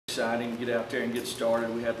exciting to get out there and get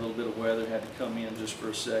started. We had a little bit of weather, had to come in just for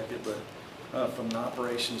a second, but from an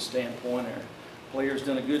operations standpoint, our players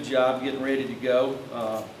done a good job getting ready to go.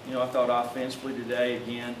 You know, I thought offensively today,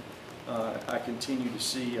 again, I continue to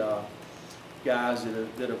see guys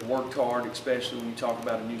that have worked hard, especially when you talk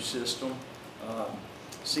about a new system,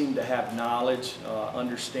 seem to have knowledge,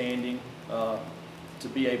 understanding to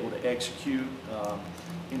be able to execute.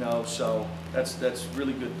 You know, so that's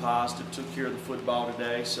really good positive. Took care of the football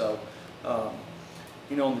today. So,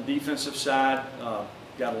 you know, on the defensive side,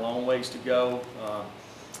 got a long ways to go.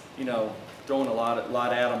 You know, throwing a lot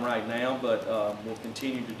at them right now, but we'll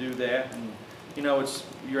continue to do that. And you know,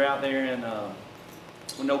 you're out there and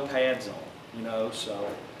with no pads on. You know, so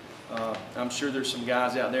I'm sure there's some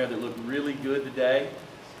guys out there that look really good today.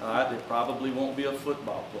 That probably won't be a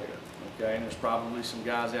football player. Okay, and there's probably some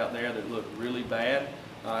guys out there that look really bad.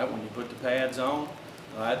 When you put the pads on,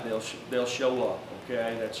 they'll show up.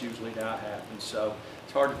 Okay, that's usually how it happens. So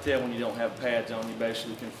it's hard to tell when you don't have pads on. You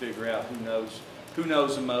basically can figure out who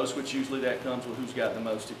knows the most, which usually that comes with who's got the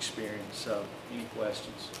most experience. So, any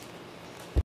questions?